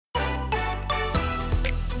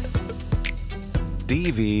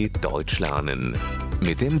DW Deutsch lernen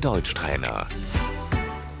mit dem Deutschtrainer.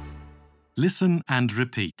 Listen and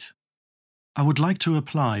repeat. I would like to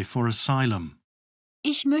apply for asylum.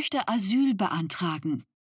 Ich möchte Asyl beantragen.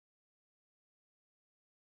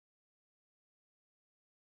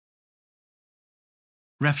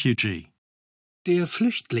 Refugee. Der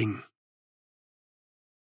Flüchtling.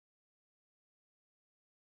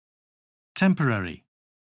 Temporary.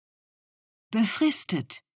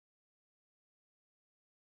 Befristet.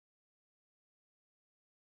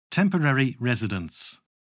 Temporary residence.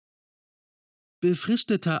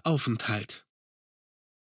 Befristeter Aufenthalt.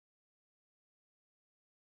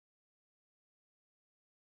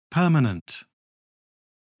 Permanent.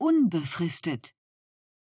 Unbefristet.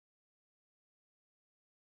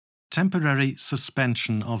 Temporary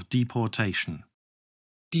suspension of deportation.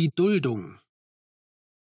 Die Duldung.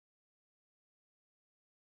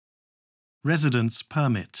 Residence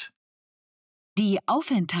permit. Die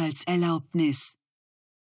Aufenthaltserlaubnis.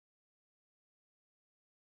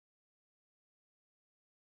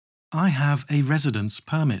 I have a residence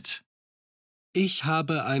permit. Ich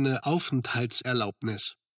habe eine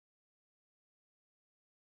Aufenthaltserlaubnis.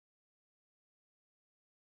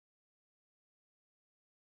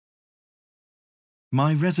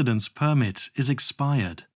 My residence permit is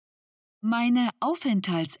expired. Meine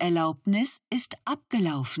Aufenthaltserlaubnis ist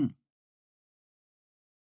abgelaufen.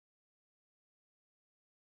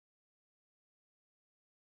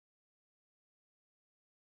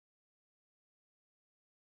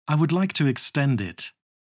 I would like to extend it.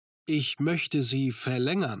 Ich möchte sie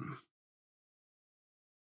verlängern.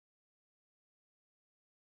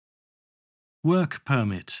 Work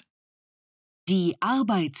permit. Die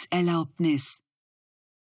Arbeitserlaubnis.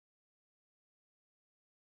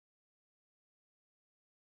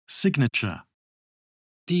 Signature.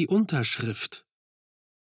 Die Unterschrift.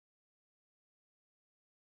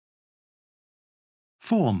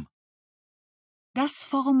 Form. Das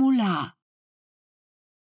Formular.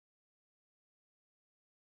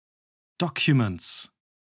 Documents.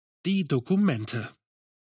 Die Dokumente.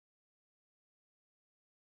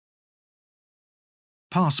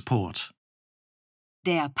 Passport.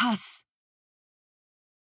 Der Pass.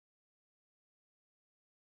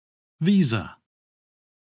 Visa.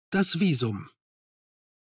 Das Visum.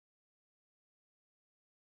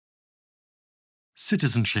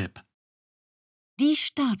 Citizenship. Die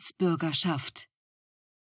Staatsbürgerschaft.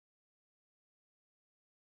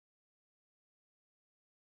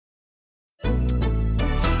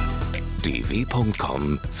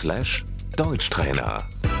 dw.com/Deutschtrainer